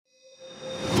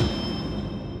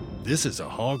This is a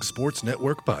Hawgs Sports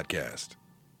Network podcast.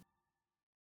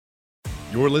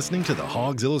 You're listening to the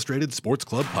Hawgs Illustrated Sports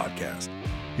Club podcast.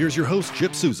 Here's your host,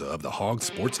 Chip Souza of the Hawgs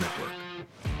Sports Network.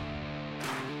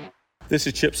 This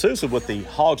is Chip Souza with the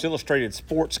Hawgs Illustrated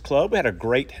Sports Club. We had a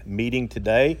great meeting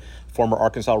today. Former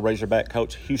Arkansas Razorback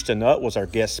coach Houston Nutt was our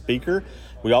guest speaker.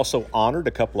 We also honored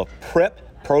a couple of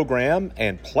prep, program,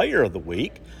 and player of the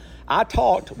week. I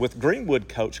talked with Greenwood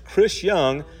coach Chris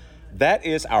Young. That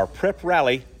is our prep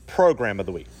rally program of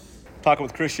the week. Talking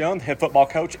with Chris Young, the head football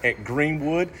coach at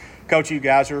Greenwood. Coach, you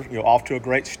guys are off to a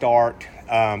great start.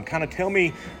 Kind of tell me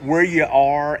where you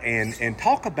are and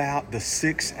talk about the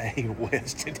 6A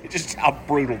West, just how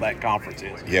brutal that conference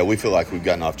is. Yeah, we feel like we've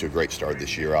gotten off to a great start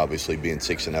this year, obviously being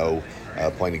 6-0,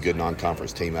 playing a good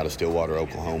non-conference team out of Stillwater,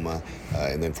 Oklahoma,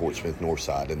 and then Fort Smith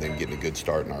Northside, and then getting a good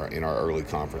start in our early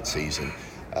conference season.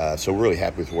 So we're really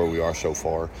happy with where we are so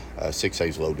far.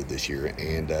 6A's loaded this year,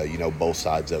 and both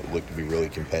sides of it look to be really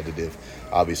competitive.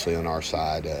 Obviously on our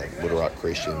side, Little Rock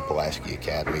Christian, Pulaski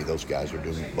Academy, those guys are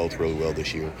doing both really well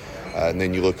this year. And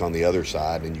then you look on the other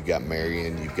side, and you've got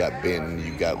Marion, you've got Benton,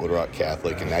 you've got Little Rock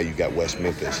Catholic, and now you've got West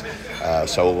Memphis.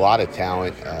 So a lot of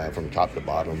talent from top to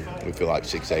bottom. We feel like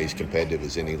 6A is competitive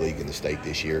as any league in the state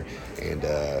this year, and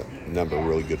a number of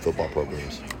really good football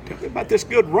programs. Tell me about this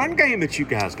good run game that you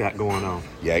guys got going on.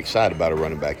 Yeah, excited about a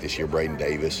running back this year, Braden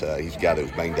Davis. He's a guy that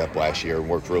was banged up last year and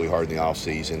worked really hard in the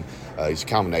offseason. He's a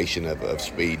combination of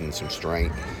speed and some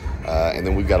strength. And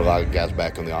then we've got a lot of guys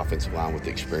back on the offensive line with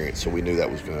experience, so we knew that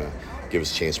was going to give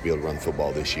us a chance to be able to run the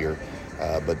football this year.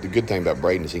 But the good thing about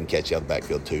Braden is he can catch out of the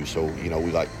backfield too. So, we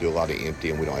like to do a lot of empty,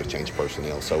 and we don't have to change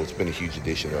personnel. So it's been a huge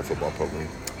addition to our football program.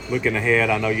 Looking ahead,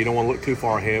 I know you don't want to look too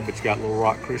far ahead, but you got Little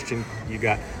Rock Christian, you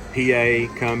got PA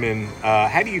coming.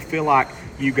 How do you feel like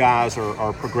you guys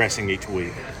are progressing each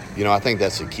week? I think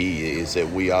that's the key, is that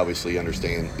we obviously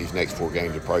understand these next 4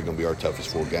 games are probably going to be our toughest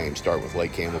 4 games, starting with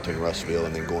Lake Hamilton, Russellville,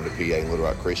 and then going to PA and Little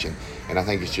Rock Christian. And I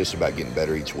think it's just about getting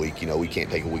better each week. We can't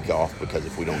take a week off, because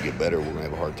if we don't get better, we're going to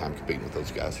have a hard time competing with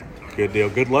those guys. Good deal.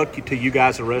 Good luck to you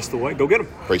guys the rest of the way. Go get them.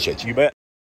 Appreciate you. You bet.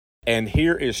 And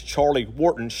here is Charlie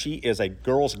Whorton. She is a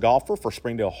girls golfer for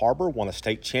Springdale Har-Ber, won a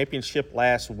state championship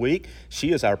last week.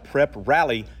 She is our prep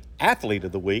rally athlete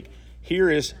of the week.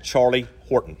 Here is Charlie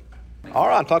Whorton. All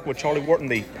right, I'm talking with Charlie Whorton,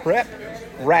 the prep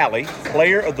rally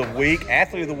player of the week,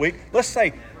 athlete of the week. Let's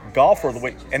say golfer of the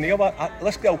week. And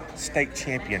let's go state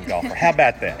champion golfer. How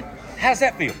about that? How's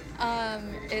that feel?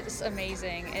 It's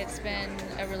amazing. It's been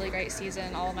a really great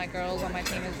season. All of my girls on my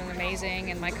team have been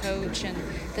amazing, and my coach, and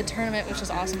the tournament was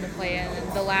just awesome to play in.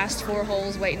 And the last 4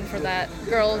 holes waiting for that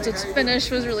girl to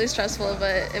finish was really stressful,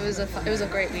 but it was a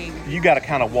great week. You got to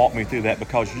kind of walk me through that,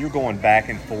 because you're going back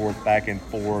and forth,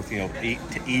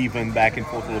 to even, back and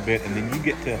forth a little bit, and then you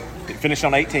get to finish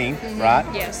on 18, right?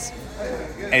 Yes.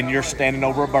 And you're standing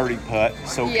over a birdie putt,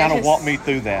 so Yes. kind of walk me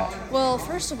through that. Well,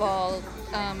 first of all,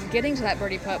 getting to that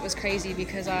birdie putt was crazy,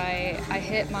 because I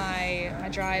hit my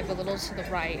drive a little to the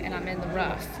right, and I'm in the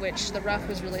rough, which the rough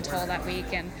was really tall that week,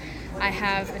 and I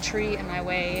have a tree in my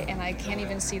way, and I can't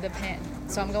even see the pin.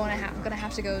 So I'm going to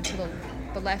have to go to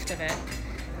the left of it.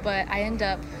 But I end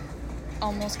up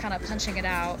almost kind of punching it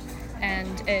out,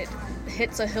 and it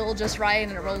hits a hill just right,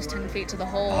 and it rolls 10 feet to the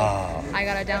hole. Oh. I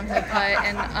got a downhill putt,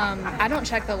 and I don't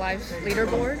check the live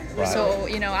leaderboard. Right. So,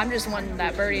 I'm just wanting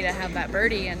that birdie to have that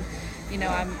birdie, and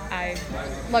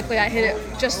luckily I hit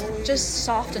it just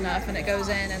soft enough, and it goes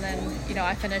in, and then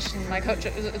I finished, and my coach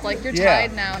was like, "You're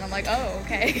tied now," and I'm like, "Oh,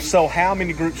 okay." So how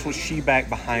many groups was she back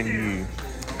behind you?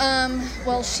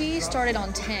 Well, she started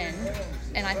on 10,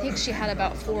 and I think she had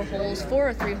about 4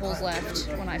 or 3 holes left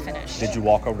when I finished. Did you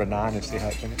walk over to 9 and see how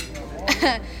it finished?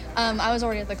 I was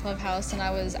already at the clubhouse, and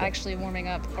I was actually warming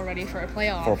up already for a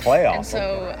playoff. And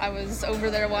so I was over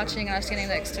there watching, and I was standing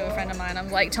next to a friend of mine. I'm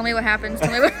like, "Tell me what happens.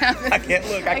 Tell me what happens." I can't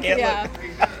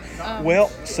look. Well,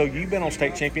 so you've been on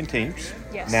state champion teams.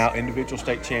 Yes. Now individual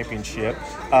state championship.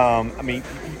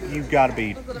 You've got to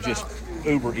be just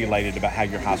uber elated about how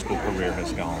your high school career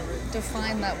has gone.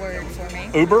 Define that word for me.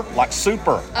 Uber? Like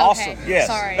super. Okay. Awesome. Yes.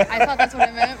 Sorry. I thought that's what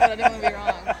I meant, but I didn't want to be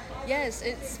wrong. Yes,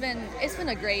 it's been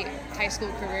a great high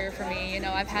school career for me.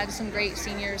 I've had some great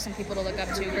seniors, some people to look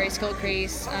up to, Grace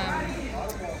Gilcrease,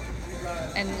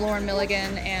 and Lauren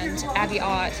Milligan, and Abby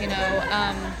Ott. I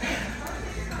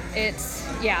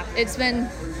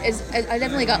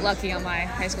definitely got lucky on my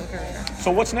high school career.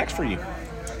 So what's next for you?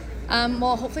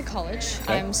 Well, hopefully college.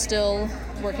 Okay. I'm still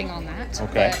working on that.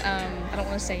 Okay. But I don't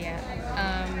want to say yet.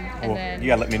 You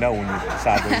got to let me know when you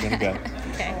decide where you're going to go.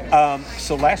 Okay.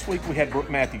 So last week we had Brooke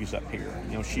Matthews up here.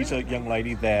 She's a young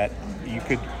lady that you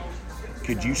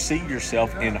could you see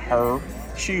yourself in her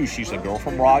shoes. She's a girl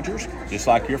from Rogers, just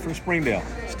like you're from Springdale.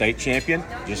 State champion,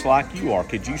 just like you are.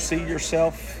 Could you see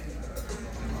yourself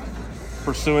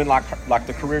pursuing like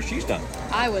the career she's done?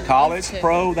 I would. College, love to.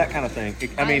 Pro, that kind of thing.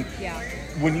 Yeah.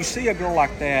 When you see a girl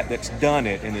like that's done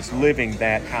it and is living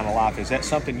that kind of life, is that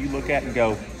something you look at and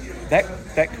go,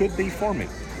 that could be for me?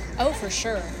 Oh, for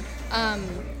sure.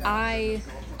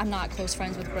 I'm not close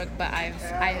friends with Brooke, but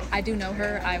I do know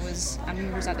her. I was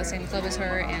at the same club as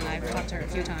her, and I've talked to her a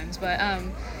few times. But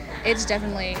it's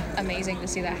definitely amazing to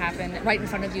see that happen right in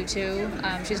front of you too.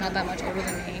 She's not that much older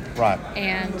than me. Right.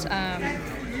 And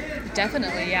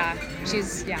definitely, yeah.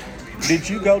 Did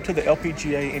you go to the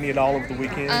LPGA any at all over the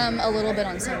weekend? A little bit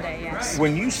on Sunday, yes.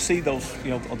 When you see those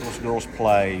girls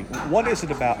play, what is it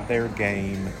about their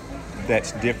game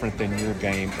that's different than your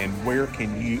game, and where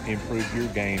can you improve your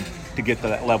game to get to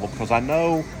that level? Because I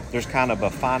know there's kind of a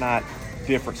finite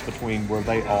difference between where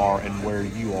they are and where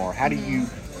you are. How do you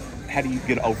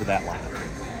get over that line?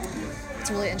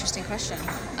 It's a really interesting question.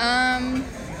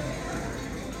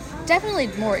 Definitely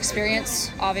more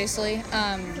experience, obviously.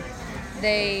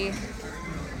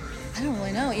 I don't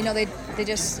really know. You know,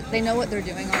 they know what they're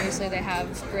doing. Obviously, they have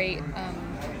great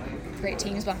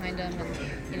teams behind them, and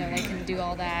you know they can do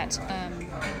all that.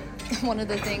 One of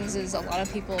the things is a lot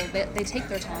of people they take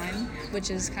their time, which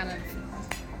is kind of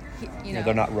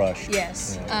they're not rushed.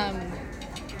 Yes. Yeah.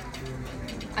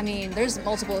 I mean, there's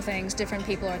multiple things. Different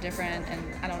people are different, and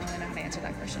I don't really know how to answer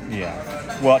that question. Yeah.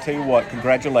 Well, I'll tell you what.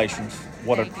 Congratulations.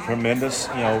 What a tremendous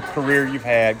career you've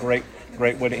had. Great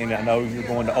way to end it. I know you're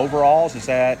going to overalls. Is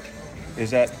that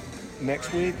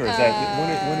next week, or is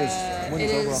that when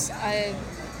is overalls?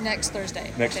 Next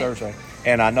Thursday. Next Thursday.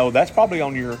 And I know that's probably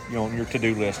on your your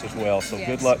to-do list as well. So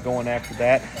Good luck going after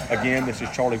that. Again, this is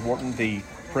Charlie Whorton, the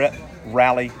Prep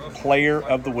Rally Player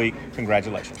of the Week.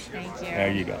 Congratulations. Thank you.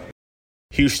 There you go.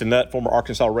 Houston Nutt, former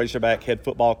Arkansas Razorback head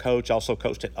football coach, also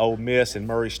coached at Ole Miss and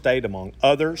Murray State, among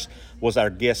others, was our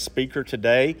guest speaker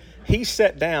today. He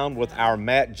sat down with our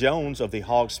Matt Jones of the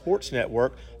Hawgs Sports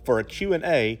Network for a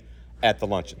Q&A at the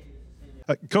luncheon.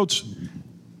 Coach,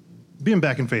 being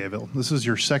back in Fayetteville, this is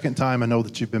your second time I know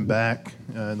that you've been back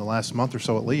in the last month or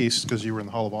so at least, because you were in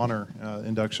the Hall of Honor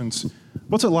inductions.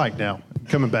 What's it like now,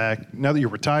 coming back, now that you're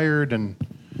retired, and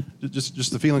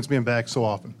just the feelings being back so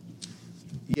often?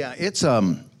 Yeah, it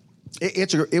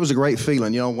was a great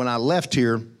feeling. When I left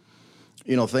here,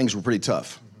 things were pretty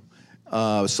tough.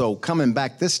 So coming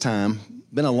back this time,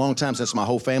 been a long time since my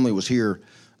whole family was here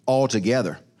all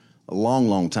together. A long,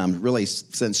 long time, really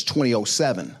since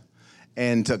 2007.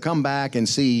 And to come back and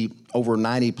see over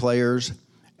 90 players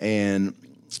and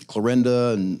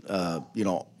Clorinda and,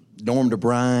 Norm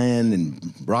DeBryan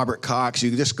and Robert Cox,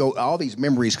 you just go, all these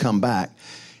memories come back.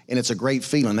 And it's a great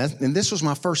feeling. And this was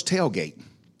my first tailgate.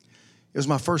 It was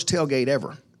my first tailgate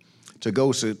ever to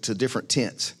go to different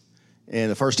tents. And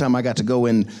the first time I got to go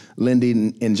in Lindy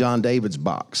and John David's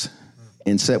box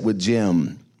and sit with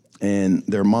Jim and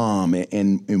their mom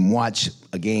and watch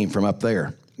a game from up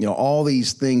there. All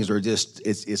these things are just,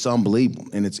 it's unbelievable,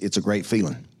 and it's a great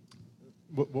feeling.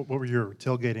 What were your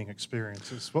tailgating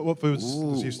experiences? What foods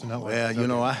does Houston Nutt like?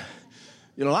 Well,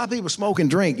 a lot of people smoke and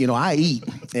drink. I eat,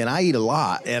 and I eat a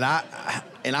lot, and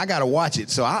I got to watch it.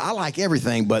 So I like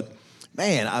everything, but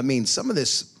man, I mean, some of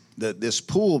this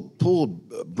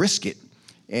pulled brisket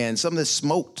and some of this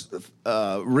smoked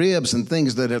ribs and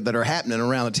things that are happening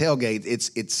around the tailgate,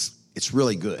 it's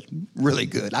really good, really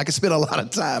good. I could spend a lot of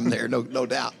time there, no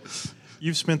doubt.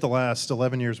 You've spent the last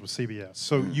 11 years with CBS,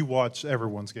 so you watch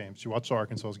everyone's games. You watch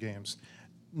Arkansas's games.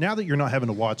 Now that you're not having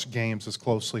to watch games as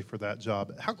closely for that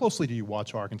job, how closely do you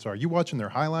watch Arkansas? Are you watching their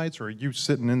highlights, or are you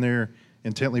sitting in there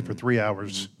intently for 3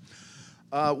 hours?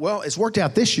 Well, it's worked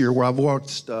out this year where I've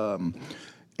watched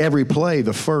every play,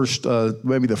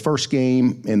 maybe the first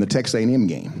game and the Texas A&M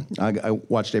game. I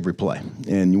watched every play,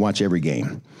 and you watch every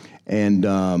game. And,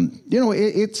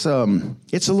 it's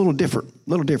a little different.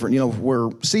 Where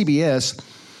CBS,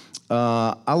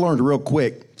 I learned real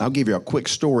quick. I'll give you a quick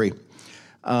story.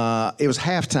 It was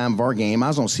halftime of our game. I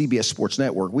was on CBS Sports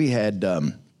Network. We had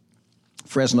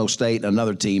Fresno State,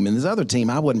 another team, and this other team,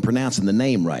 I wasn't pronouncing the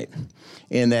name right.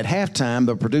 And at halftime,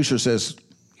 the producer says,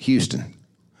 Houston,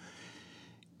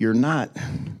 you're not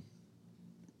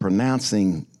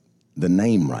pronouncing the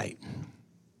name right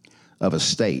of a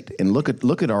state. And look at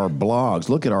our blogs,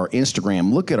 look at our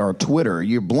Instagram, look at our Twitter.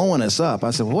 You're blowing us up.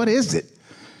 I said, what is it?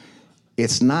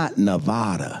 It's not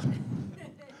Nevada.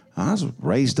 I was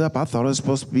raised up. I thought it was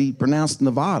supposed to be pronounced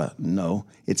Nevada. No,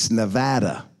 it's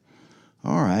Nevada.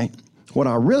 All right. What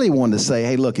I really wanted to say,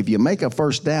 hey, look, if you make a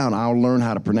first down, I'll learn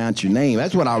how to pronounce your name.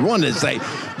 That's what I wanted to say.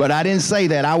 But I didn't say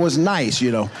that. I was nice,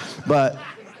 But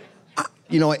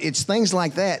it's things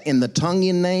like that. And the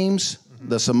Tongan names,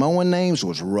 the Samoan names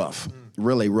was rough,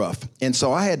 really rough. And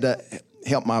so I had to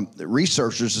help my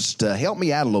researchers to help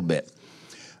me out a little bit.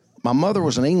 My mother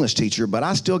was an English teacher, but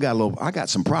I still got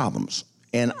some problems.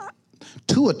 And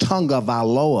Tua Tonga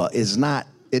Valoa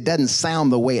it doesn't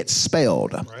sound the way it's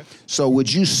spelled. Right. So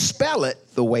would you spell it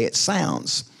the way it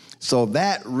sounds? So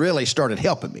that really started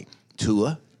helping me.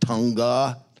 Tua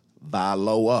Tonga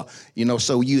Valoa.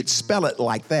 So you'd spell it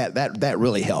like that. That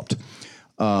really helped.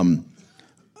 I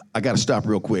got to stop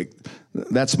real quick.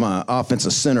 That's my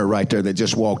offensive center right there that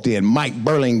just walked in, Mike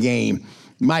Burlingame.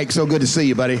 Mike, so good to see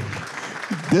you, buddy.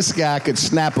 This guy could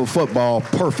snap a football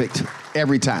perfect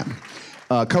every time.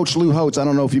 Coach Lou Holtz, I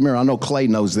don't know if you remember, I know Clay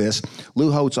knows this.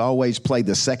 Lou Holtz always played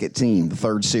the second team, the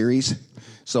third series.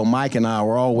 So Mike and I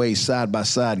were always side by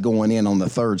side going in on the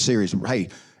third series. Hey,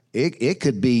 it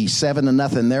could be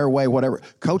 7-0 their way, whatever.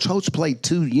 Coach Holtz played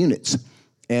 2 units,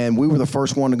 and we were the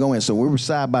first one to go in. So we were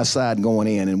side by side going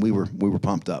in, and we were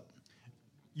pumped up.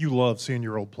 You love seeing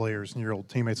your old players and your old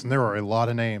teammates, and there are a lot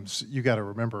of names you got to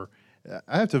remember.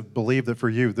 I have to believe that for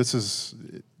you, this is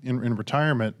in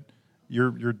retirement.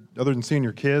 You're other than seeing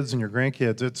your kids and your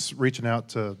grandkids, it's reaching out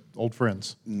to old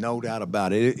friends. No doubt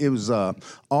about it. It was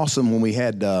awesome when we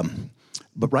had,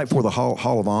 but right before the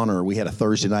Hall of Honor, we had a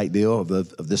Thursday night deal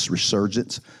of this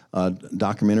Resurgence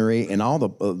documentary, and all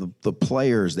the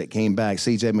players that came back: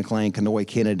 C.J. McClain, Kanoy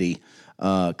Kennedy,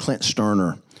 Clint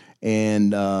Sterner,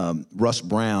 and Russ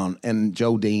Brown, and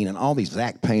Joe Dean, and all these,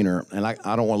 Zach Painter, and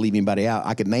I don't want to leave anybody out.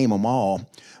 I could name them all,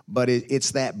 but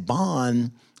it's that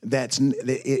bond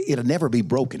it'll never be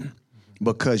broken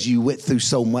because you went through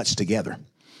so much together.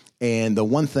 And the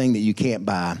one thing that you can't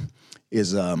buy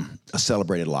is a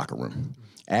celebrated locker room.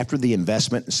 After the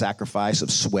investment and sacrifice of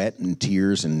sweat and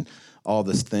tears and all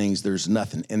these things, there's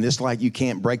nothing. And it's like you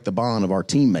can't break the bond of our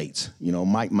teammates.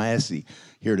 Mike Massey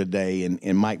here today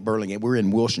and Mike Burlingame. We're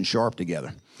in Wilson Sharp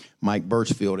together, Mike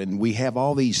Birchfield, and we have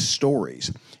all these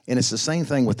stories. And it's the same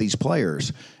thing with these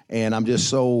players. And I'm just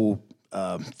so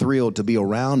thrilled to be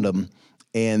around them.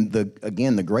 And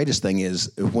the greatest thing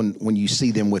is when you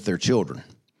see them with their children.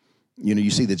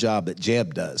 You see the job that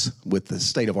Jeb does with the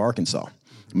state of Arkansas,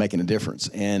 making a difference.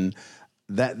 And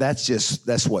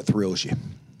that's what thrills you.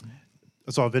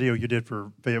 I saw a video you did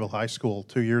for Fayetteville High School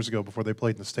 2 years ago before they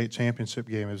played in the state championship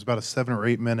game. It was about a 7 or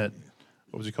 8 minute,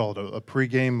 what would you call it, a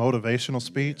pregame motivational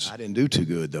speech? I didn't do too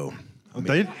good, though.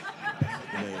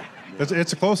 It's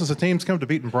the closest a team's come to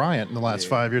beating Bryant in the last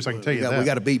 5 years, I can tell you that. We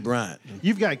got to beat Bryant.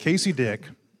 You've got Casey Dick,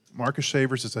 Marcus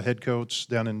Shavers is a head coach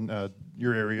down in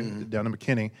your area, down in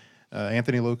McKinney.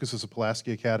 Anthony Lucas is at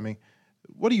Pulaski Academy.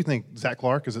 What do you think? Zach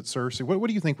Clark is at Searcy. What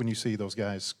do you think when you see those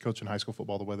guys coaching high school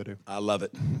football the way they do? I love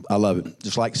it.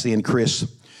 Just like seeing Chris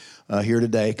here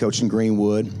today coaching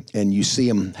Greenwood, and you see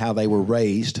them how they were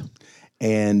raised,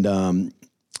 and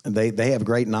they have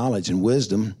great knowledge and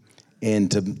wisdom,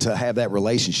 and to have that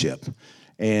relationship.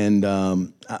 And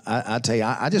I tell you,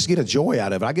 I just get a joy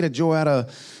out of it. I get a joy out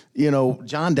of,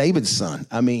 John David's son.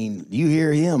 I mean, you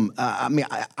hear him.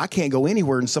 I can't go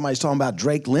anywhere and somebody's talking about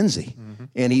Drake Lindsay,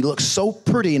 and he looks so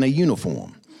pretty in a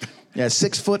uniform. Yeah,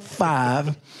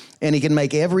 6'5", and he can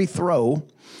make every throw.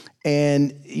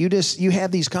 And you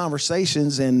have these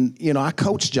conversations, and I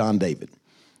coach John David,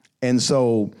 and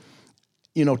so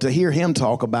to hear him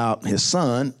talk about his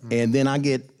son, and then I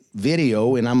get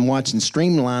video and I'm watching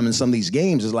Streamline in some of these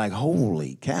games is like,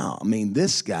 holy cow. I mean,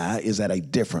 this guy is at a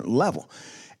different level.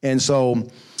 And so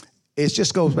it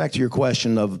just goes back to your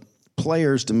question of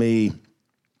players. To me,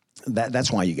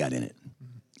 that's why you got in it.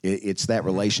 It's that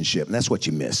relationship, and that's what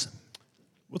you miss.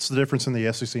 What's the difference in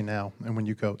the SEC now and when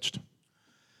you coached?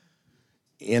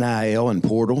 NIL and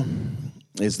portal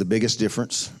is the biggest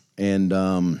difference. And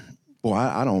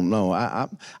I don't know.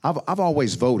 I've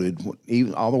always voted,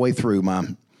 even all the way through my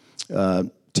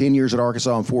 10 years at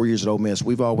Arkansas and 4 years at Ole Miss.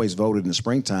 We've always voted in the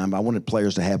springtime. I wanted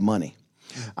players to have money.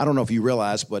 I don't know if you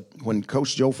realize, but when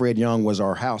Coach Joe Fred Young was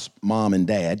our house mom and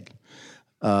dad,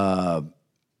 I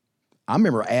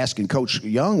remember asking Coach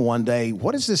Young one day,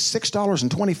 what is this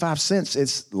 $6.25?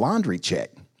 It's laundry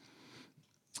check.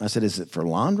 I said, is it for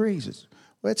laundry? He says,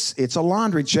 well, it's a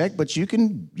laundry check, but you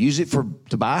can use it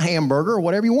to buy a hamburger or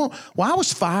whatever you want. Well, I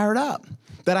was fired up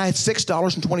that I had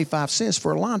 $6.25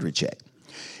 for a laundry check.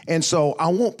 And so I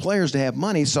want players to have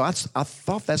money, so I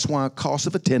thought that's why cost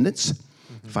of attendance,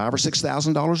 $5,000 or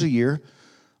 $6,000 a year,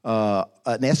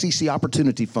 an SEC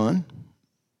opportunity fund.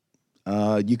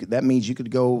 That means you could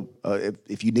go,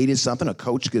 if you needed something, a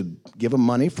coach could give them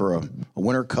money for a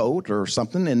winter coat or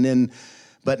something. And then,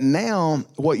 but now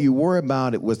what you worry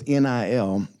about it with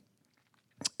NIL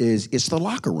is it's the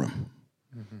locker room.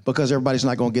 because everybody's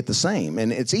not going to get the same.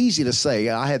 And it's easy to say,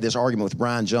 I had this argument with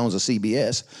Brian Jones of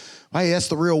CBS, hey, that's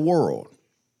the real world.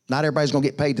 Not everybody's going to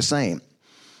get paid the same.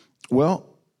 Well,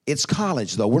 it's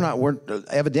college, though.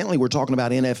 Evidently we're talking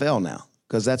about NFL now,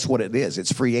 because that's what it is.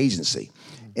 It's free agency.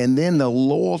 And then the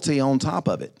loyalty on top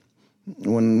of it.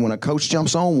 When a coach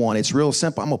jumps on one, it's real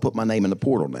simple. I'm going to put my name in the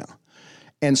portal now.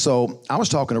 And so I was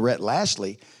talking to Rhett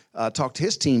Lashley, talked to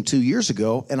his team 2 years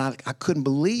ago, and I couldn't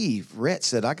believe Rhett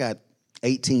said, I got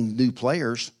 18 new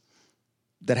players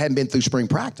that hadn't been through spring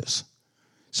practice.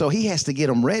 So he has to get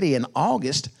them ready in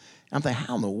August. I'm thinking,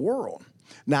 how in the world?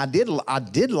 Now, I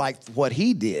did like what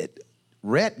he did.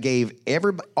 Rhett gave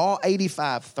all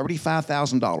 85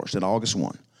 $35,000 in August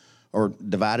 1, or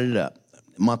divided it up,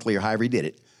 monthly or however he did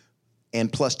it,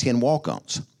 and plus 10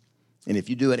 walk-ons. And if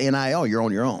you do an NIL, you're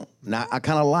on your own. Now, I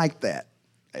kind of like that.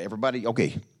 Everybody,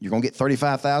 okay, you're going to get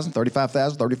 $35,000,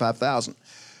 $35,000, $35,000.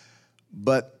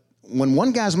 But when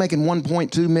one guy's making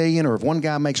 $1.2 million, or if one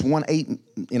guy makes $1.8 million,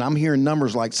 and I'm hearing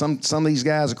numbers like some of these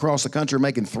guys across the country are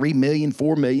making $3 million,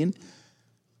 $4 million,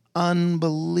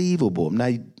 unbelievable. Now,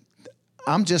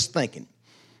 I'm just thinking,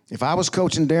 if I was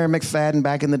coaching Darren McFadden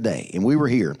back in the day, and we were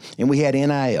here, and we had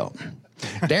NIL,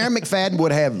 Darren McFadden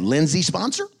would have Lindsay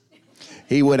sponsor.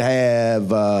 He would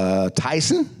have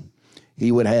Tyson.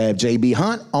 He would have J.B.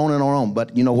 Hunt, on and on.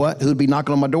 But you know what? Who'd be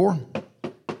knocking on my door?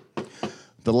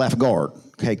 The left guard.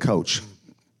 Hey, coach,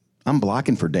 I'm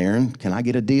blocking for Darren. Can I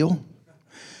get a deal?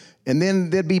 And then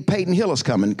there'd be Peyton Hillis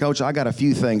coming. Coach, I got a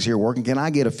few things here working. Can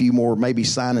I get a few more, maybe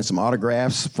signing some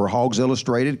autographs for Hawgs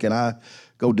Illustrated? Can I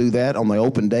go do that on the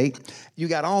open date? You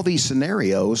got all these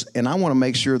scenarios, and I want to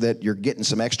make sure that you're getting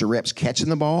some extra reps catching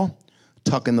the ball,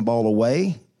 tucking the ball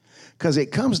away, because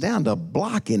it comes down to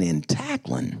blocking and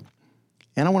tackling.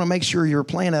 And I want to make sure you're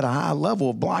playing at a high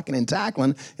level of blocking and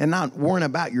tackling and not worrying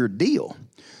about your deal.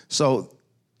 So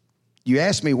you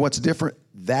asked me what's different.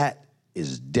 That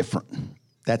is different.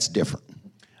 That's different.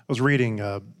 I was reading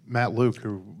Matt Luke,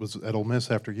 who was at Ole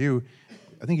Miss after you.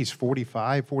 I think he's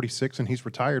 45, 46, and he's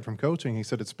retired from coaching. He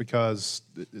said it's because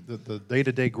the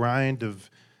day-to-day grind of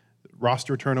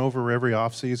roster turnover every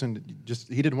offseason,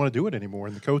 he didn't want to do it anymore.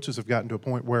 And the coaches have gotten to a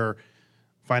point where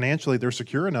financially they're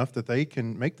secure enough that they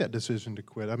can make that decision to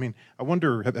quit. I mean, I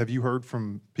wonder, have you heard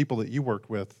from people that you worked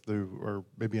with who are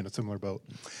maybe in a similar boat?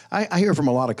 I hear from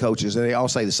a lot of coaches, and they all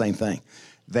say the same thing.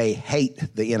 They hate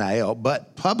the NIL,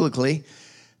 but publicly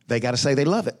they got to say they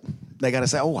love it. They got to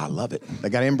say, oh, I love it. They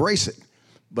got to embrace it,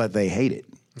 but they hate it.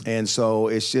 And so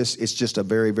it's just a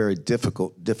very, very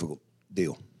difficult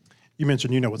deal. You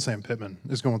mentioned, what Sam Pittman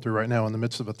is going through right now in the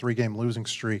midst of a 3-game losing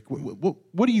streak.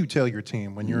 What do you tell your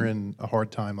team when you're in a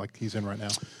hard time like he's in right now?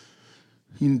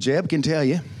 Jeb can tell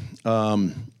you.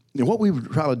 What we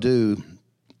try to do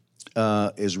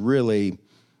is really,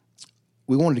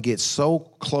 we wanted to get so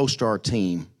close to our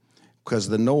team because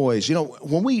the noise.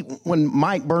 When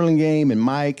Mike Burlingame and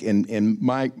Mike and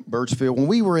Mike Birchfield, when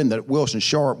we were in the Wilson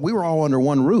Sharp, we were all under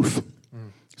one roof.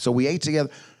 So we ate together.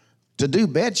 To do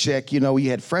bed check, you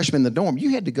had freshmen in the dorm.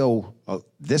 You had to go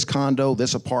this condo,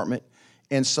 this apartment,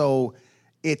 and so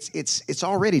it's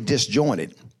already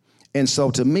disjointed. And so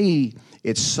to me,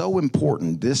 it's so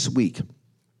important this week.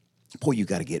 Boy, you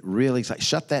got to get really excited.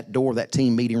 Shut that door, that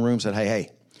team meeting room. Said,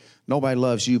 hey, nobody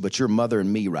loves you but your mother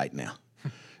and me right now.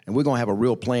 And we're going to have a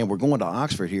real plan. We're going to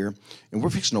Oxford here, and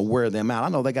we're fixing to wear them out. I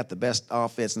know they got the best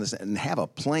offense in this, and have a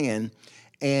plan.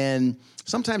 And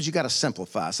sometimes you got to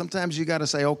simplify. Sometimes you got to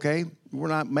say, okay,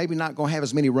 we're maybe not going to have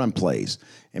as many run plays.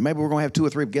 And maybe we're going to have 2 or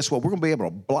 3. But guess what? We're going to be able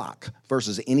to block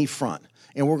versus any front.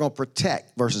 And we're going to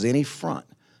protect versus any front.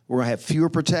 We're going to have fewer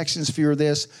protections, fewer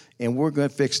this, and we're going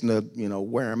to fix to,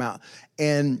 wear them out.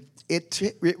 And it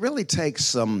really takes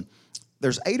some.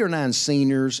 There's 8 or 9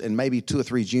 seniors and maybe 2 or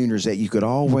 3 juniors that you could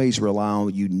always rely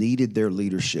on. You needed their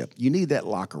leadership. You need that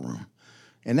locker room.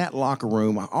 And that locker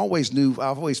room, I've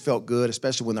always felt good,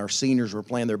 especially when our seniors were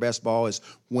playing their best ball, is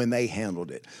when they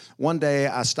handled it. One day,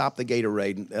 I stopped the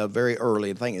Gatorade very early,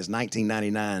 I think it was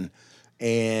 1999,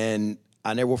 and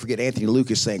I never will forget Anthony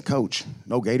Lucas saying, Coach,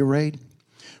 no Gatorade?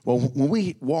 Well, when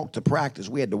we walked to practice,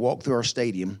 we had to walk through our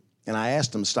stadium, and I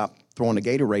asked them to stop throwing the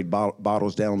Gatorade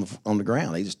bottles down on the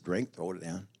ground. They just drink, throw it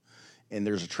down. And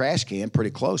there's a trash can pretty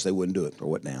close. They wouldn't do it,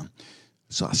 throw it down.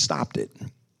 So I stopped it.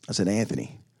 I said,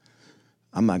 Anthony,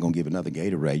 I'm not going to give another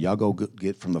Gatorade. Y'all go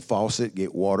get from the faucet,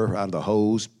 get water out of the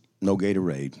hose, no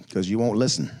Gatorade, because you won't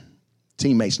listen.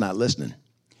 Teammates not listening.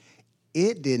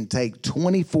 It didn't take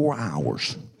 24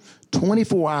 hours.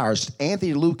 24 hours.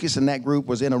 Anthony Lucas and that group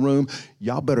was in a room.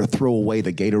 Y'all better throw away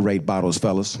the Gatorade bottles,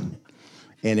 fellas.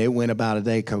 And it went about a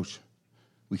day, Coach.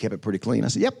 We kept it pretty clean. I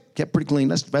said, yep, kept pretty clean.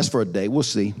 That's for a day. We'll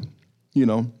see,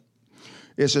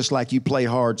 It's just like you play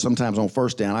hard sometimes on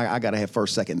first down. I got to have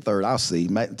first, second, third. I'll see.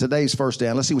 Today's first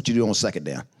down. Let's see what you do on second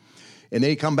down. And then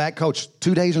you come back, coach,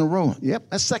 2 days in a row. Yep,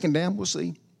 that's second down. We'll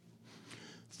see.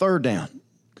 Third down,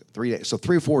 3 days. So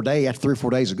 3 or 4 days, after 3 or 4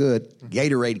 days are good,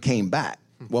 Gatorade came back.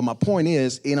 Well, my point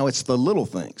is, it's the little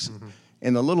things.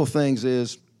 And the little things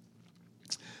is,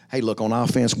 hey, look, on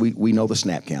offense, we know the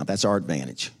snap count. That's our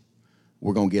advantage.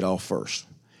 We're going to get off first.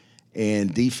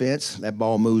 And defense, that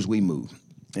ball moves, we move.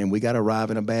 And we got to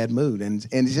arrive in a bad mood. And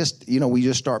it's just, we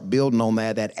just start building on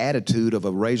that attitude of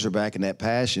a Razorback and that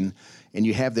passion, and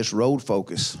you have this road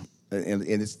focus. And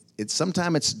it's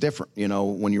sometimes it's different,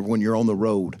 when you're on the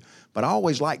road. But I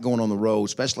always like going on the road,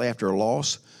 especially after a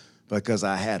loss, because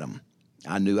I had them.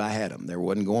 I knew I had them. They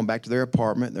wasn't going back to their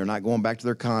apartment. They're not going back to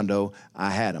their condo. I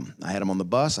had them. I had them on the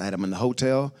bus. I had them in the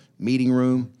hotel, meeting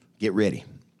room, get ready.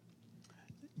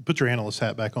 Put your analyst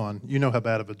hat back on. You know how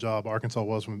bad of a job Arkansas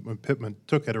was when Pittman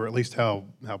took it, or at least how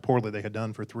poorly they had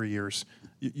done for 3 years.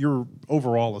 Your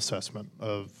overall assessment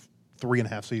of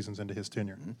 3.5 seasons into his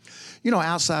tenure?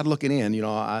 Outside looking in,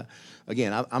 I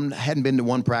hadn't been to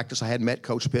one practice. I hadn't met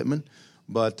Coach Pittman.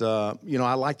 But,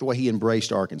 I like the way he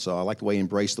embraced Arkansas. I like the way he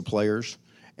embraced the players.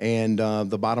 And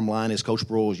the bottom line is Coach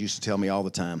Broyles used to tell me all the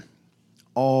time.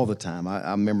 All the time. I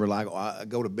remember, I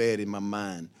go to bed in my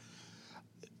mind.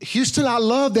 Houston, I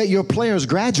love that your players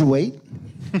graduate.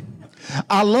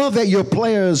 I love that your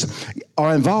players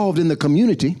are involved in the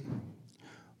community,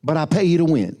 but I pay you to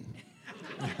win.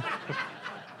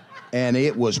 And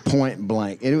it was point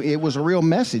blank. It was a real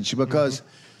message because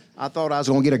I thought I was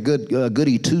going to get a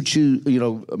goody two-chew,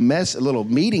 a little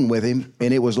meeting with him,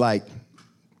 and it was like,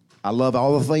 I love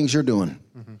all the things you're doing.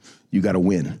 You got to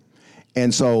win.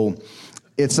 And so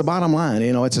it's the bottom line.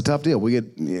 It's a tough deal. We get,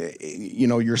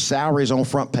 your salary is on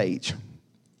front page.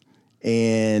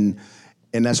 And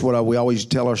that's what we always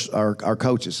tell our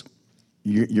coaches.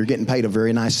 You're getting paid a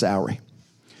very nice salary.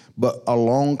 But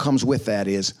along comes with that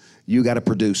is you got to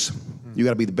produce. You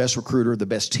got to be the best recruiter, the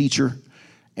best teacher,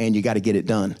 and you got to get it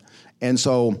done. And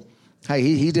so, hey,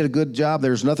 he did a good job.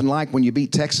 There's nothing like when you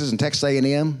beat Texas and Texas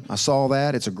A&M. I saw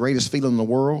that. It's the greatest feeling in the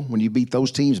world. When you beat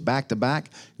those teams back to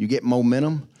back, you get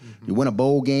momentum. You win a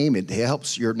bowl game. It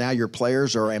helps your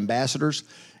players are ambassadors.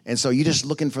 And so you're just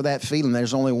looking for that feeling.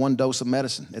 There's only one dose of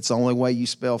medicine. It's the only way you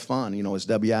spell fun, it's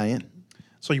W-I-N.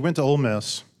 So you went to Ole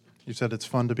Miss. You said it's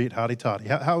fun to beat Hotty Toddy.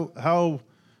 How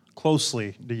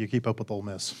closely do you keep up with Ole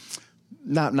Miss?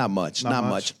 Not much.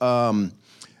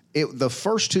 The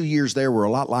first 2 years there were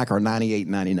a lot like our 98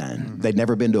 and 99. They'd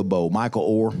never been to a bowl. Michael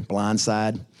Orr,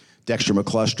 blindside, Dexter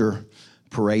McCluster,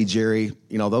 Parade Jerry,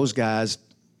 those guys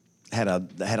had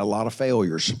a lot of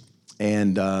failures,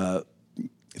 and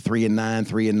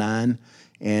 3-9,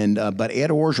 but Ed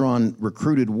Orgeron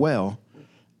recruited well,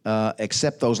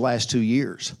 except those last 2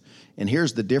 years. And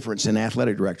here's the difference in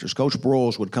athletic directors. Coach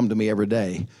Broyles would come to me every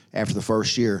day after the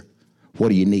first year. What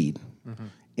do you need?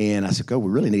 And I said, Coach,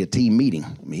 we really need a team meeting.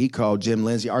 He called Jim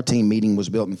Lindsay. Our team meeting was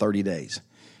built in 30 days.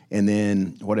 And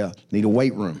then what else? Need a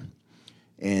weight room.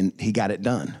 And he got it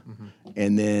done.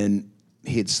 And then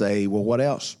he'd say, well, what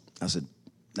else? I said,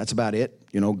 that's about it.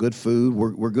 Good food.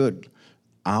 We're good.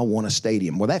 I want a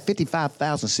stadium. Well, that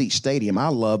 55,000-seat stadium I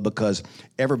love because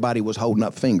everybody was holding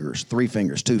up fingers, 3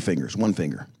 fingers, 2 fingers, 1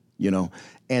 finger,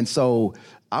 And so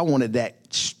I wanted that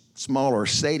smaller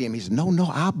stadium. He said, no,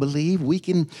 I believe we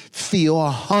can fill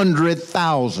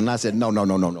 100,000. I said, no,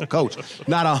 Coach,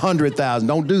 not 100,000.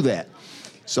 Don't do that.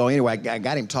 So anyway, I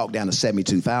got him talked down to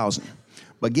 72,000.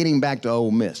 But getting back to Ole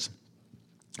Miss.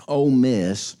 Ole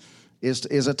Miss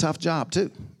is a tough job, too.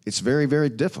 It's very, very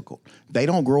difficult. They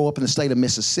don't grow up in the state of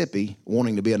Mississippi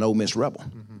wanting to be an Ole Miss Rebel.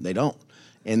 They don't.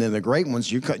 And then the great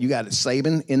ones, you got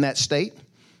Saban in that state.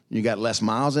 You got Les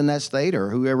Miles in that state,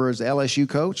 or whoever is the LSU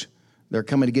coach. They're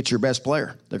coming to get your best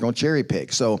player. They're going to cherry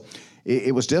pick. So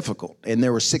it was difficult. And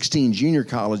there were 16 junior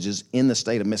colleges in the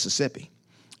state of Mississippi.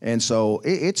 And so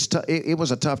it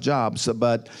was a tough job.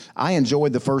 But I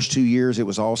enjoyed the first 2 years. It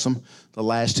was awesome. The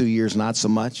last 2 years, not so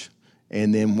much.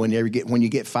 And then when you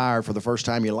get fired for the first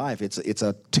time in your life, it's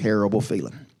a terrible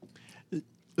feeling.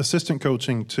 Assistant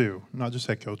coaching, too, not just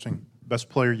head coaching. Best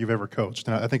player you've ever coached.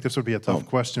 And I think this would be a tough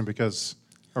question because,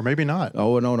 or maybe not.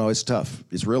 Oh, no, it's tough.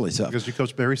 It's really tough. Because you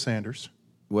coached Barry Sanders.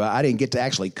 Well, I didn't get to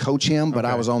actually coach him, but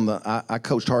I was on I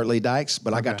coached Hartley Dykes,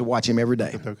 but I got to watch him every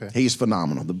day. Okay. He's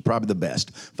phenomenal, probably the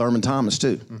best. Thurman Thomas,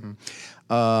 too.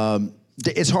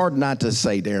 It's hard not to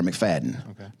say Darren McFadden.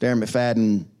 Okay. Darren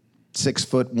McFadden,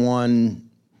 6'1",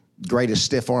 greatest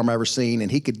stiff arm I've ever seen,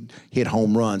 and he could hit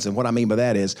home runs. And what I mean by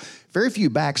that is very few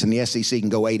backs in the SEC can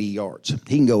go 80 yards.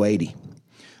 He can go 80.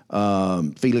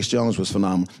 Felix Jones was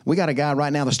phenomenal. We got a guy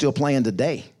right now that's still playing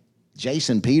today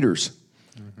Jason Peters.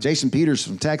 Jason Peters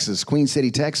from Texas, Queen City,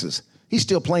 Texas. He's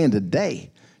still playing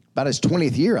today, about his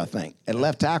 20th year, I think, at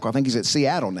left tackle. I think he's at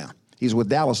Seattle now. He's with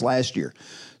Dallas last year.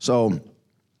 So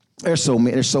there's so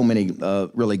many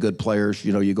really good players.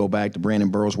 You know, you go back to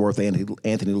Brandon Burlsworth,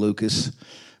 Anthony Lucas.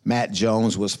 Matt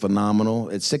Jones was phenomenal.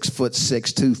 At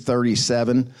 6'6",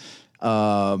 237.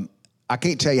 I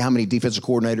can't tell you how many defensive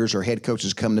coordinators or head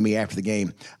coaches come to me after the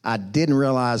game. I didn't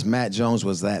realize Matt Jones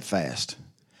was that fast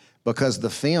because the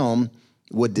film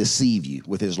would deceive you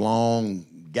with his long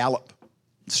gallop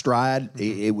stride.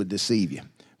 It would deceive you,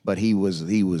 but he was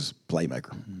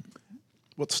playmaker.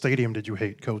 What stadium did you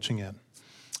hate coaching in?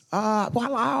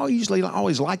 Well, I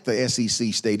always like the SEC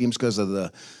stadiums because of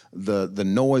the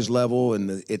noise level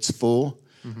and it's full.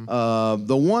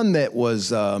 The one that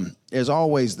was is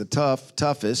always the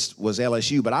toughest was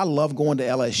LSU, but I love going to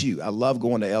LSU. I love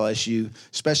going to LSU,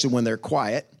 especially when they're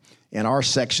quiet. And our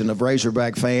section of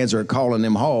Razorback fans are calling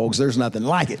them Hogs. There's nothing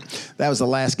like it. That was the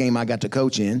last game I got to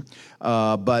coach in.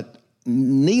 But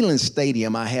Neyland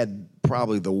Stadium, I had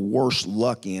probably the worst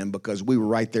luck in because we were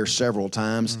right there several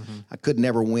times. I could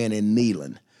never win in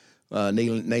Neyland.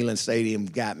 Neyland Stadium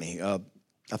got me.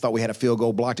 I thought we had a field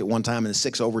goal blocked at one time in the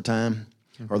sixth overtime,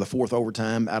 or the fourth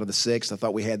overtime out of the sixth. I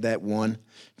thought we had that one.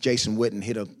 Jason Witten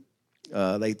hit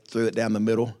they threw it down the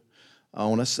middle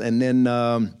on us. And then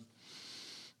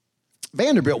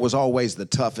Vanderbilt was always the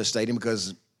toughest stadium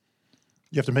because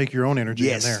you have to make your own energy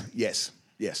in there. Yes.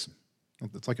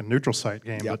 It's like a neutral site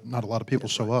game, but not a lot of people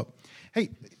show up. Hey,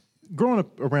 growing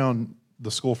up around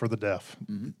the School for the Deaf,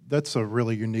 that's a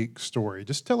really unique story.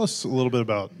 Just tell us a little bit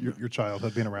about your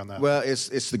childhood being around that. Well,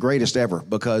 it's the greatest ever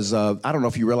because I don't know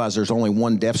if you realize there's only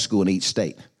one deaf school in each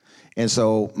state. And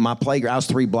so my playground, I was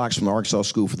 3 blocks from the Arkansas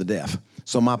School for the Deaf.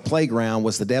 So my playground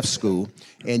was the deaf school,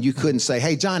 and you couldn't say,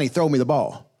 hey, Johnny, throw me the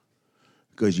ball,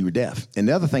 because you were deaf. And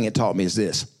the other thing it taught me is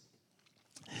this.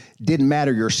 Didn't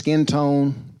matter your skin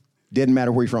tone, didn't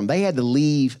matter where you're from. They had to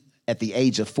leave at the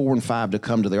age of 4 and 5 to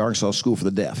come to the Arkansas School for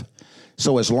the Deaf.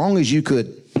 So as long as you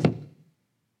could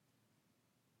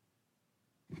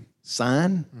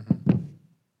sign,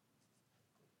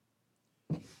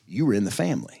 you were in the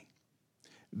family.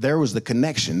 There was the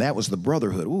connection. That was the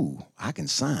brotherhood. Ooh, I can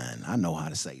sign. I know how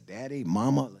to say, Daddy,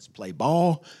 Mama, let's play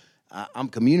ball. I'm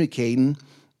communicating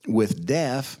with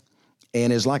deaf,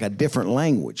 and it's like a different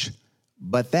language.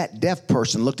 But that deaf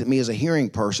person looked at me as a hearing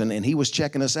person, and he was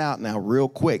checking us out now real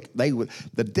quick.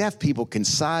 The deaf people can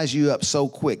size you up so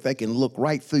quick, they can look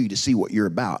right through you to see what you're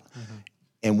about.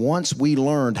 And once we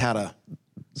learned how to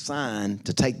sign,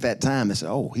 to take that time, they said,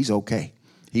 oh, he's okay.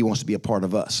 He wants to be a part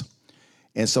of us.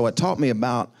 And so it taught me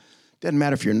about, doesn't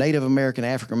matter if you're Native American,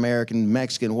 African American,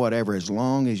 Mexican, whatever, as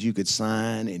long as you could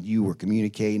sign and you were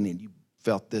communicating and you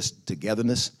felt this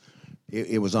togetherness,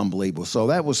 it was unbelievable. So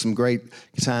that was some great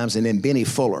times. And then Benny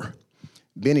Fuller.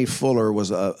 Benny Fuller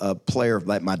was a player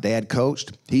that my dad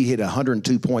coached. He hit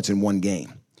 102 points in one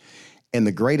game. And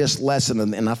the greatest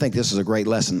lesson, and I think this is a great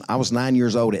lesson, I was 9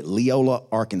 years old at Leola,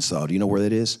 Arkansas. Do you know where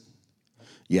that is?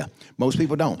 Yeah, most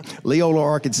people don't. Leola,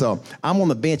 Arkansas. I'm on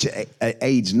the bench at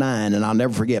age 9, and I'll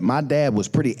never forget, my dad was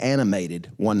pretty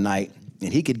animated one night,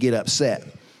 and he could get upset.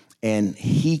 And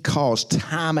he calls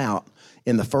timeout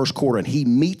in the first quarter, and he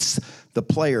meets the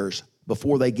players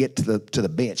before they get to the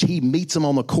bench. He meets them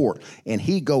on the court, and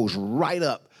he goes right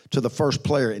up to the first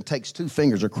player and takes 2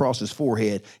 fingers across his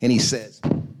forehead, and he says,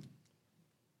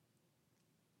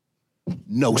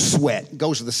 no sweat.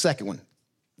 Goes to the second one,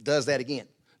 does that again,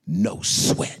 no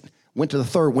sweat. Went to the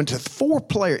third, went to 4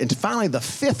 players, and finally the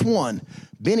 5th one,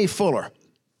 Benny Fuller.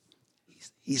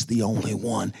 He's the only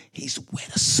one. He's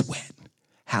wet a sweat.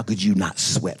 How could you not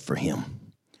sweat for him?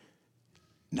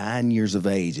 9 years of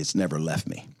age, it's never left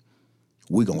me.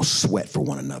 We're going to sweat for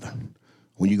one another.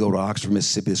 When you go to Oxford,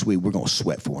 Mississippi this week, we're going to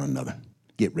sweat for one another.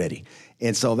 Get ready.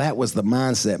 And so that was the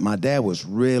mindset. My dad was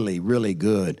really, really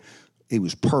good. He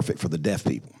was perfect for the deaf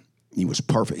people. He was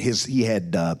perfect. He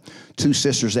had 2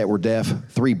 sisters that were deaf,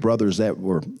 3 brothers that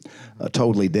were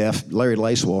totally deaf. Larry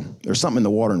Lacewell, there's something in the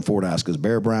water in Fordyce because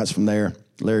Bear Bryant's from there,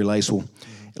 Larry Lacewell.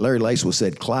 Larry Lacewell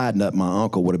said Clyde Nutt, my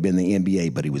uncle, would have been in the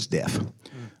NBA, but he was deaf.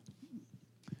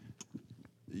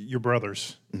 Your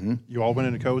brothers, you all went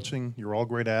into coaching. You were all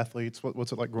great athletes.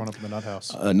 What's it like growing up in the Nutt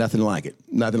house? Nothing like it.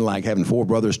 Nothing like having 4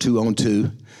 brothers, 2 on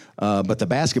 2. But the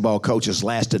basketball coaches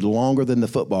lasted longer than the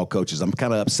football coaches. I'm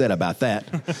kind of upset about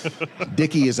that.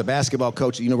 Dickie is a basketball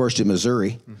coach at the University of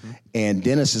Missouri, and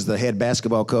Dennis is the head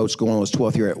basketball coach going on his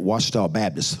 12th year at Ouachita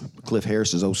Baptist. Cliff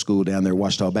Harris's old school down there,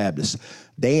 Ouachita Baptist.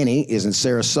 Danny is in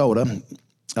Sarasota.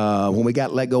 When we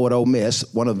got let go at Ole Miss,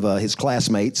 one of his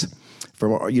classmates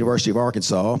from University of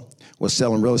Arkansas was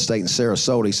selling real estate in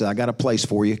Sarasota. He said, I got a place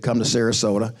for you. Come to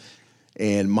Sarasota.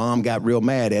 And Mom got real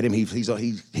mad at him.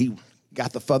 He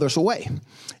got the furthest away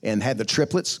and had the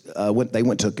triplets. They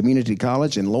went to community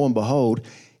college, and lo and behold,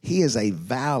 he is a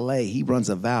valet. He runs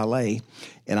a valet.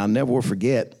 And I'll never will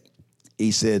forget,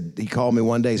 he called me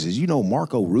one day, he says, you know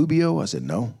Marco Rubio? I said,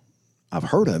 no. I've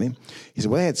heard of him. He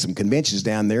said, well, they had some conventions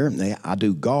down there. I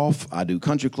do golf, I do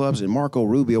country clubs, and Marco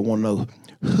Rubio want to know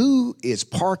who is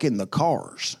parking the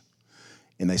cars.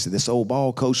 And they said, this old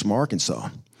ball coach from Arkansas.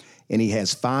 And he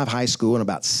has 5 high school and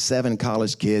about 7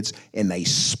 college kids, and they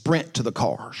sprint to the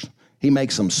cars. He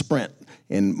makes them sprint.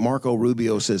 And Marco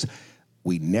Rubio says,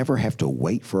 we never have to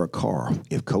wait for a car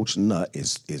if Coach Nutt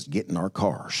is getting our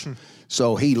cars.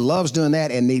 So he loves doing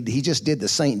that, and he just did the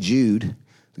St. Jude.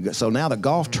 So now the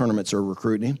golf tournaments are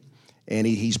recruiting him, and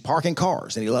he's parking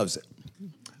cars, and he loves it.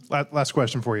 Last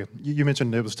question for you. You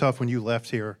mentioned it was tough when you left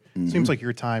here. Seems like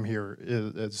your time here,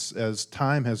 as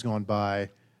time has gone by,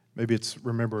 maybe it's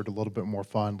remembered a little bit more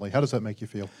fondly. How does that make you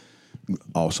feel?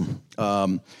 Awesome.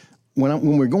 When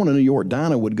we were going to New York,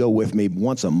 Dinah would go with me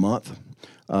once a month.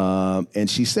 And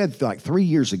she said like 3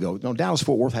 years ago,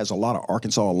 Dallas-Fort Worth has a lot of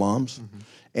Arkansas alums,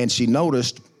 and she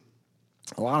noticed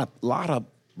a lot of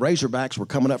Razorbacks were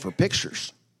coming up for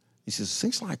pictures. He says,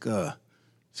 seems like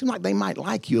they might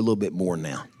like you a little bit more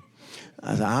now.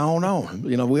 I said, I don't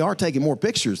know. We are taking more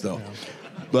pictures though.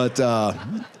 Yeah. But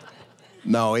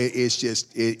no,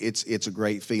 it's a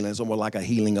great feeling. It's almost like a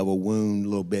healing of a wound a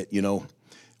little bit,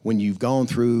 when you've gone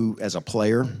through as a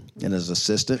player and as an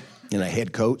assistant and a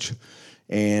head coach.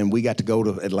 And we got to go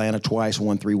to Atlanta twice,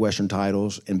 won 3 Western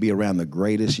titles, and be around the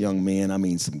greatest young men. I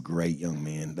mean, some great young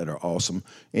men that are awesome.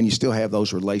 And you still have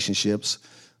those relationships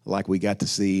like we got to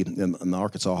see in the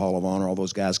Arkansas Hall of Honor, all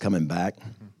those guys coming back.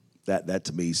 That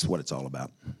to me is what it's all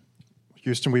about.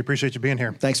 Houston, we appreciate you being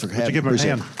here. Thanks for having me. Give him a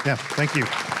hand. Yeah, thank you.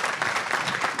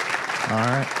 All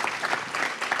right.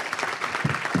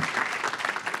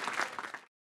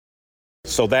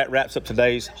 So that wraps up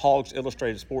today's Hawgs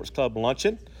Illustrated Sports Club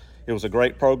Luncheon. It was a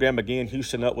great program. Again,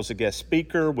 Houston Nutt was a guest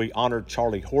speaker. We honored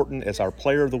Charlie Whorton as our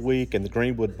Player of the Week and the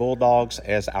Greenwood Bulldogs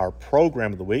as our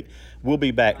Program of the Week. We'll be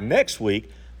back next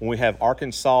week when we have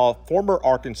former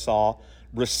Arkansas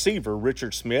receiver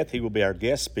Richard Smith. He will be our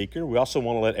guest speaker. We also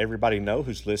want to let everybody know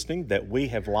who's listening that we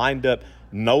have lined up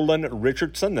Nolan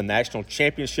Richardson, the national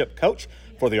championship coach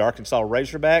for the Arkansas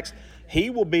Razorbacks.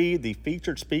 He will be the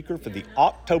featured speaker for the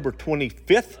October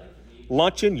 25th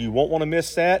luncheon. You won't want to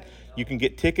miss that. You can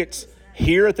get tickets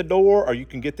here at the door, or you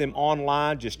can get them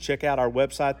online. Just check out our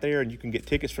website there, and you can get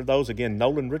tickets for those. Again,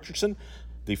 Nolan Richardson,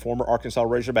 the former Arkansas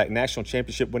Razorback national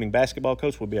championship winning basketball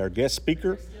coach, will be our guest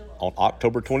speaker on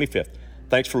October 25th.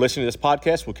 Thanks for listening to this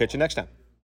podcast. We'll catch you next time.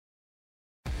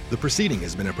 The proceeding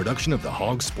has been a production of the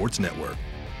Hawgs Sports Network.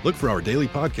 Look for our daily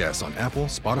podcasts on Apple,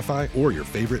 Spotify, or your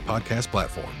favorite podcast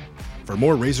platform. For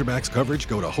more Razorbacks coverage,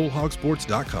 go to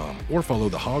WholeHogsports.com or follow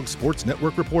the Hawgs Sports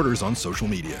Network reporters on social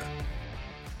media.